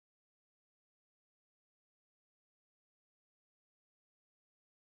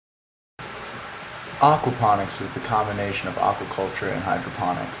Aquaponics is the combination of aquaculture and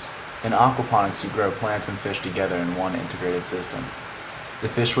hydroponics. In aquaponics, you grow plants and fish together in one integrated system. The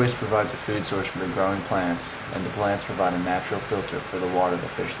fish waste provides a food source for the growing plants, and the plants provide a natural filter for the water the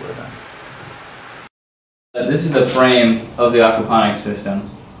fish live in. This is the frame of the aquaponics system,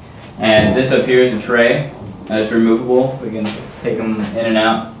 and this up here is a tray. It's removable. We can take them in and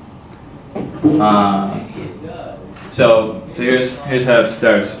out. So here's how it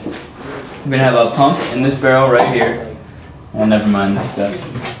starts. We're gonna have a pump in this barrel right here, and never mind this stuff.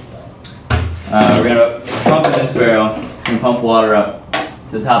 We're gonna pump in this barrel. It's gonna pump water up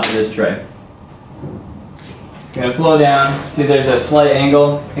to the top of this tray. It's gonna flow down. See, there's a slight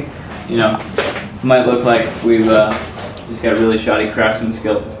angle. You know, it might look like we've just got really shoddy craftsman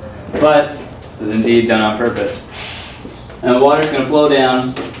skills, but it was indeed done on purpose. And the water's gonna flow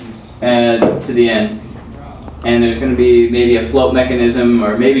down and to the end. And there's going to be maybe a float mechanism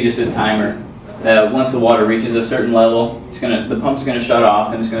or maybe just a timer that once the water reaches a certain level, the pump's going to shut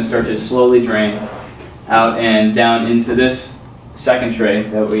off and it's going to start to slowly drain out and down into this second tray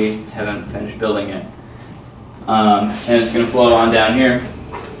that we haven't finished building yet. And it's going to flow on down here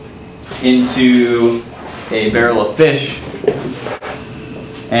into a barrel of fish.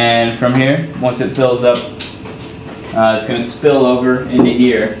 And from here, once it fills up, it's going to spill over into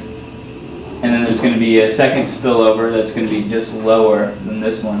here. And then there's going to be a second spillover that's going to be just lower than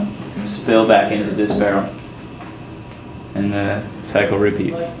this one. It's going to spill back into this barrel. And the cycle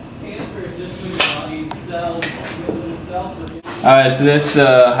repeats. Alright, so this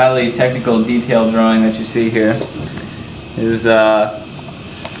highly technical detailed drawing that you see here is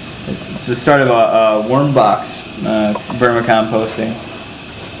it's the start of a worm box vermicomposting.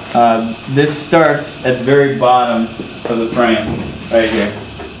 This starts at the very bottom of the frame, right here.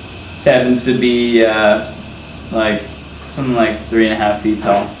 This happens to be like something like 3.5 feet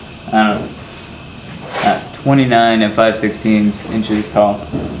tall. I don't know, 29 and 5/16 inches tall,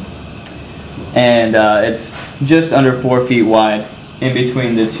 and it's just under 4 feet wide in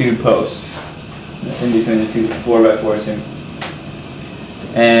between the two posts, in between the two 4x4s here.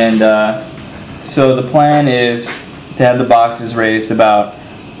 And so the plan is to have the boxes raised about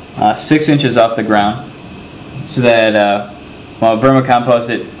 6 inches off the ground, so that while vermicompost,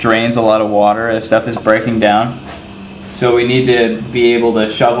 it drains a lot of water as stuff is breaking down. So we need to be able to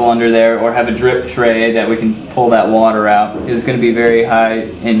shovel under there or have a drip tray that we can pull that water out. It's going to be very high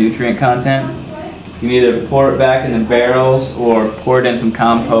in nutrient content. You can either pour it back in the barrels or pour it in some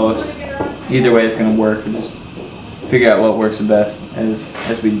compost. Either way it's going to work. We'll just figure out what works the best as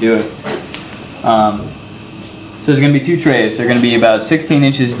we do it. So there's going to be two trays. They're going to be about 16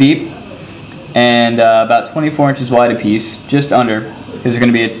 inches deep and about 24 inches wide a piece, just under, because there's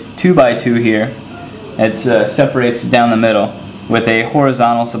going to be a 2x2 here. It separates down the middle with a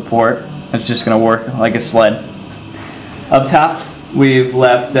horizontal support that's just going to work like a sled. Up top, we've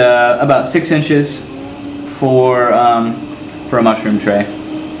left about 6 inches for a mushroom tray.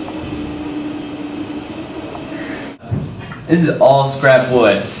 This is all scrap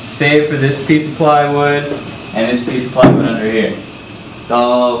wood, save for this piece of plywood and this piece of plywood under here.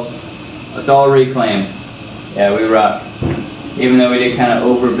 It's all reclaimed. Yeah, we rock. Even though we did kind of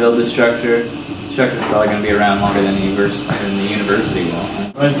overbuild the structure's probably going to be around longer than the university will.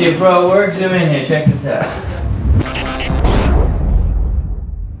 Want to see a pro at work? Zoom in here, check this out.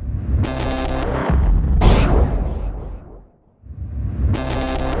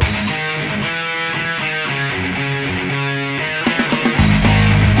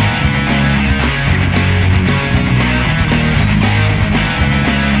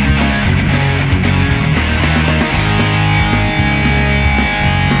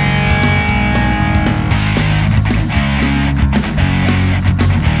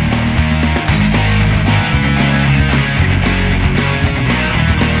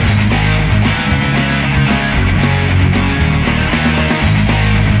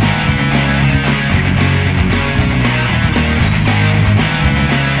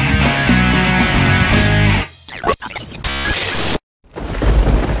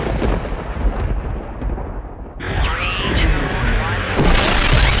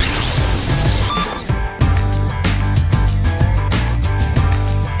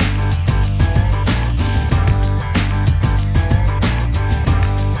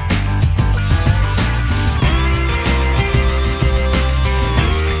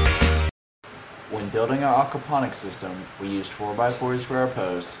 Building our aquaponics system, we used 4x4s for our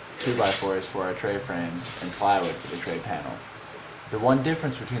post, 2x4s for our tray frames, and plywood for the tray panel. The one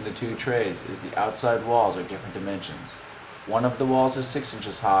difference between the two trays is the outside walls are different dimensions. One of the walls is 6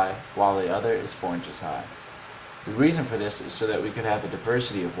 inches high, while the other is 4 inches high. The reason for this is so that we could have a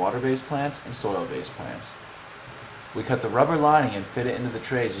diversity of water-based plants and soil-based plants. We cut the rubber lining and fit it into the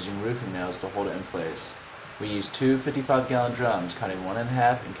trays using roofing nails to hold it in place. We used two 55-gallon drums, cutting one in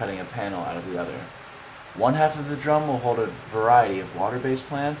half and cutting a panel out of the other. One half of the drum will hold a variety of water-based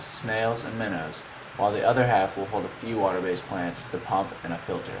plants, snails, and minnows, while the other half will hold a few water-based plants, the pump, and a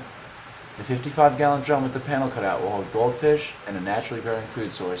filter. The 55-gallon drum with the panel cut out will hold goldfish and a naturally growing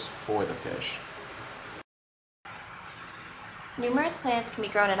food source for the fish. Numerous plants can be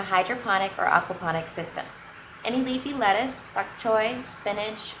grown in a hydroponic or aquaponics system. Any leafy lettuce, bok choy,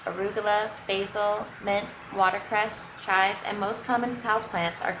 spinach, arugula, basil, mint, watercress, chives, and most common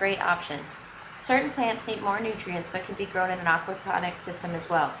houseplants are great options. Certain plants need more nutrients but can be grown in an aquaponics system as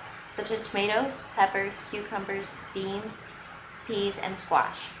well, such as tomatoes, peppers, cucumbers, beans, peas, and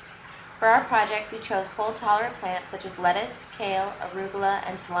squash. For our project, we chose cold-tolerant plants such as lettuce, kale, arugula,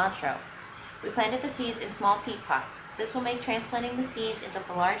 and cilantro. We planted the seeds in small peat pots. This will make transplanting the seeds into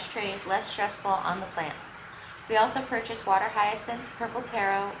the large trays less stressful on the plants. We also purchased water hyacinth, purple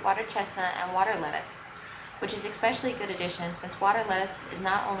taro, water chestnut, and water lettuce, which is especially a good addition since water lettuce is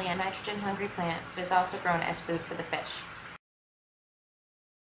not only a nitrogen-hungry plant, but is also grown as food for the fish.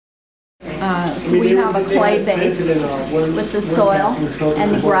 So we have a clay base with the soil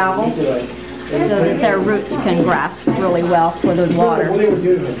and the gravel so that their roots can grasp really well for the water.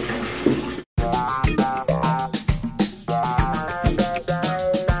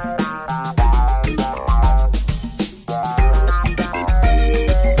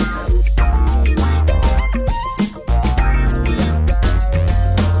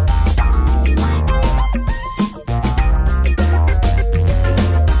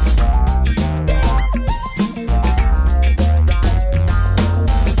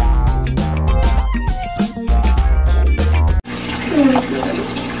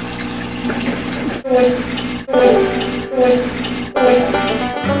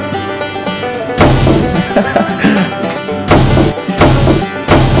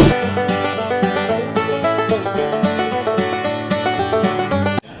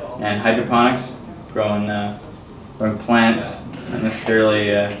 And hydroponics, growing plants, not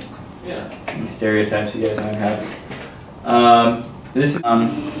necessarily any stereotypes you guys might have. This is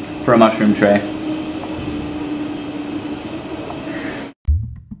for a mushroom tray.